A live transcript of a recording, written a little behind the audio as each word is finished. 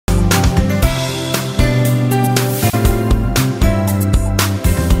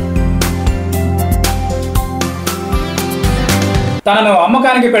తనను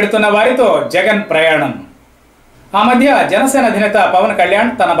అమ్మకానికి పెడుతున్న వారితో జగన్ ప్రయాణం. ఆ మధ్య జనసేన అధినేత పవన్ కళ్యాణ్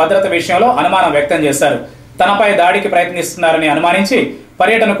తన భద్రత విషయంలో అనుమానం వ్యక్తం చేశారు. తనపై దాడికి ప్రయత్నిస్తున్నారని అనుమానించి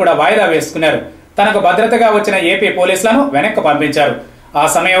పర్యటన కూడా వాయిదా వేసుకున్నారు. తనకు భద్రతగా వచ్చిన ఏపీ పోలీసులను వెనక్కి పంపించారు. ఆ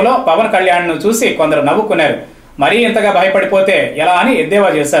సమయంలో పవన్ కళ్యాణ్ ను చూసి కొందరు నవ్వుకున్నారు. మరీ ఇంతగా భయపడిపోతే ఎలా అని ఎద్దేవా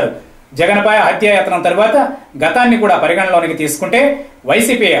చేశారు. జగన్పై హత్యాయత్నం తరువాత గతాన్ని కూడా పరిగణలోనికి తీసుకుంటే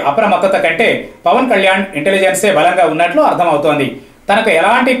వైసీపీ అప్రమత్తత కంటే పవన్ కళ్యాణ్ ఇంటెలిజెన్సే బలంగా ఉన్నట్లు అర్థమవుతోంది. తనకు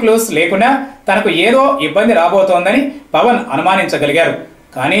ఎలాంటి క్లూస్ లేకుండా తనకు ఏదో ఇబ్బంది రాబోతోందని పవన్ అనుమానించగలిగారు.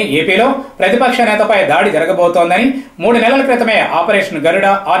 కానీ ఏపీలో ప్రతిపక్ష నేతపై దాడి జరగబోతోందని 3 నెలల క్రితమే ఆపరేషన్ గరుడ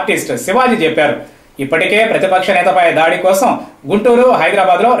ఆర్టిస్ట్ శివాజీ చెప్పారు. ఇప్పటికే ప్రతిపక్ష నేతపై దాడి కోసం గుంటూరు,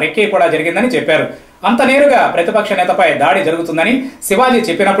 హైదరాబాద్ లో రెక్కీ కూడా జరిగిందని చెప్పారు. అంత నేరుగా ప్రతిపక్ష నేతపై దాడి జరుగుతుందని శివాజీ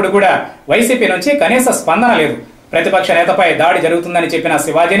చెప్పినప్పుడు కూడా వైసీపీ నుంచి కనీస స్పందన లేదు. ప్రతిపక్ష నేతపై దాడి జరుగుతుందని చెప్పిన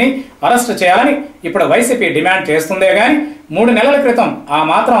శివాజీని అరెస్టు చేయాలని ఇప్పుడు వైసీపీ డిమాండ్ చేస్తుందే గాని 3 నెలల క్రితం ఆ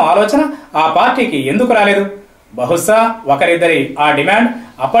మాత్రం ఆలోచన ఆ పార్టీకి ఎందుకు రాలేదు? బహుశా ఒకరిద్దరి ఆ డిమాండ్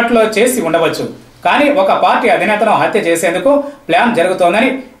అప్పట్లో చేసి ఉండవచ్చు. కానీ ఒక పార్టీ అధినేతను హత్య చేసేందుకు ప్లాన్ జరుగుతోందని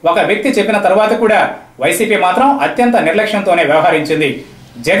ఒక వ్యక్తి చెప్పిన తర్వాత కూడా వైసీపీ మాత్రం అత్యంత నిర్లక్ష్యంతోనే వ్యవహరించింది.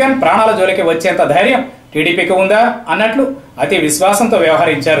 జగన్ ప్రాణాల జోలికి వచ్చేంత ధైర్యం టీడీపీకి ఉందా అన్నట్లు అతి విశ్వాసంతో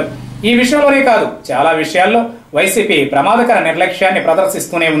వ్యవహరించారు. ఈ విషయంలోనే కాదు, చాలా విషయాల్లో వైసీపీ ప్రమాదకర నిర్లక్ష్యాన్ని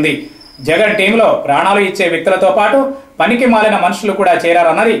ప్రదర్శిస్తూనే ఉంది. జగన్ టీంలో ప్రాణాలు ఇచ్చే వ్యక్తులతో పాటు పనికి మాలిన మనుషులు కూడా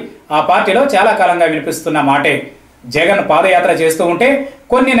చేరారన్నది ఆ పార్టీలో చాలా కాలంగా వినిపిస్తున్న మాటే. జగన్ పాదయాత్ర చేస్తూ ఉంటే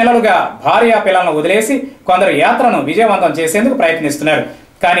కొన్ని నెలలుగా భార్య పిల్లలను వదిలేసి కొందరు యాత్రను విజయవంతం చేసేందుకు ప్రయత్నిస్తున్నారు.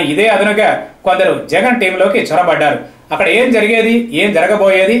 కానీ ఇదే అదనుగా కొందరు జగన్ టీంలోకి చొరబడ్డారు. అక్కడ ఏం జరిగేది, ఏం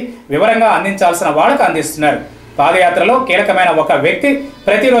జరగబోయేది వివరంగా అందించాల్సిన వాళ్ళకు అందిస్తున్నారు. పాదయాత్రలో కీలకమైన ఒక వ్యక్తి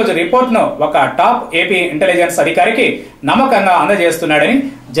ప్రతిరోజు రిపోర్ట్ను ఒక టాప్ ఏపీ ఇంటెలిజెన్స్ అధికారికి నమ్మకంగా అందజేస్తున్నాడని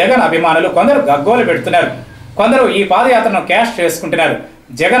జగన్ అభిమానులు కొందరు గగ్గోలు పెడుతున్నారు. కొందరు ఈ పాదయాత్రను క్యాష్ చేసుకుంటున్నారు.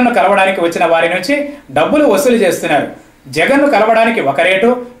 జగన్ ను కలవడానికి వచ్చిన వారి నుంచి డబ్బులు వసూలు చేస్తున్నారు. జగన్ ను కలవడానికి ఒక రేటు,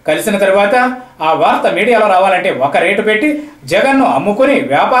 కలిసిన తరువాత ఆ వార్త మీడియాలో రావాలంటే ఒక రేటు పెట్టి జగన్ ను అమ్ముకుని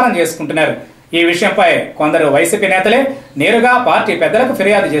వ్యాపారం చేసుకుంటున్నారు. ఈ విషయంపై కొందరు వైసీపీ నేతలే నేరుగా పార్టీ పెద్దలకు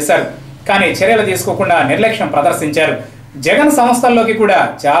ఫిర్యాదు చేశారు. కానీ చర్యలు తీసుకోకుండా నిర్లక్ష్యం ప్రదర్శించారు. జగన్ సంస్థల్లోకి కూడా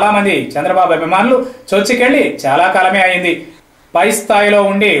చాలా మంది చంద్రబాబు అభిమానులు చొచ్చుకెళ్లి చాలా కాలమే అయింది. పై స్థాయిలో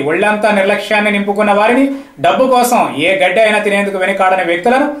ఉండి ఒళ్లంతా నిర్లక్ష్యాన్ని నింపుకున్న వారిని, డబ్బు కోసం ఏ గడ్డి అయినా తినేందుకు వెనుకాడని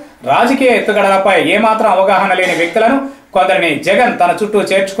వ్యక్తులను, రాజకీయ ఎత్తుగడలపై ఏమాత్రం అవగాహన లేని వ్యక్తులను కొందరిని జగన్ తన చుట్టూ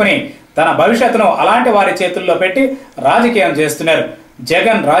చేర్చుకుని తన భవిష్యత్తును అలాంటి వారి చేతుల్లో పెట్టి రాజకీయం చేస్తున్నారు.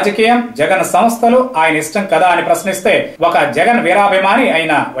 జగన్ రాజకీయం, జగన్ సంస్థలు ఆయన ఇష్టం కదా అని ప్రశ్నిస్తే ఒక జగన్ వీరాభిమాని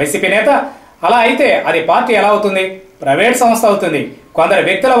అయిన వైసీపీ నేత అలా అయితే అది పార్టీ ఎలా అవుతుంది? ప్రైవేట్ సంస్థ అవుతుంది. కొందరు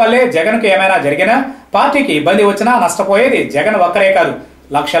వ్యక్తుల వల్లే జగన్ కు ఏమైనా జరిగినా, పార్టీకి ఇబ్బంది వచ్చినా నష్టపోయేది జగన్ ఒక్కరే కాదు,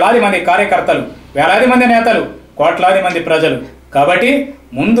 లక్షలాది మంది కార్యకర్తలు, వేలాది మంది నేతలు, కోట్లాది మంది ప్రజలు. కాబట్టి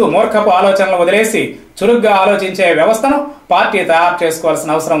ముందు మూర్ఖపు ఆలోచనలు వదిలేసి చురుగ్గా ఆలోచించే వ్యవస్థను పార్టీ తయారు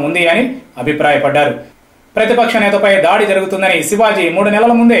చేసుకోవాల్సిన అవసరం ఉంది అని అభిప్రాయపడ్డారు. ప్రతిపక్ష నేతపై దాడి జరుగుతుందని శివాజీ 3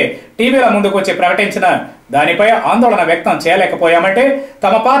 నెలల ముందే టీవీల ముందుకు వచ్చి ప్రకటించిన దానిపై ఆందోళన వ్యక్తం చేయలేకపోయామంటే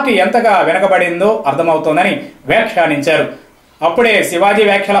తమ పార్టీ ఎంతగా వెనకబడిందో అర్థమవుతోందని వ్యాఖ్యానించారు. అప్పుడే శివాజీ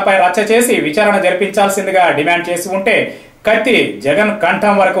వ్యాఖ్యలపై రచ్చ చేసి విచారణ జరిపించాల్సిందిగా డిమాండ్ చేసి ఉంటే కత్తి జగన్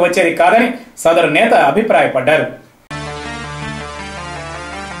కంఠం వరకు వచ్చేది కాదని సదరు నేత అభిప్రాయపడ్డారు.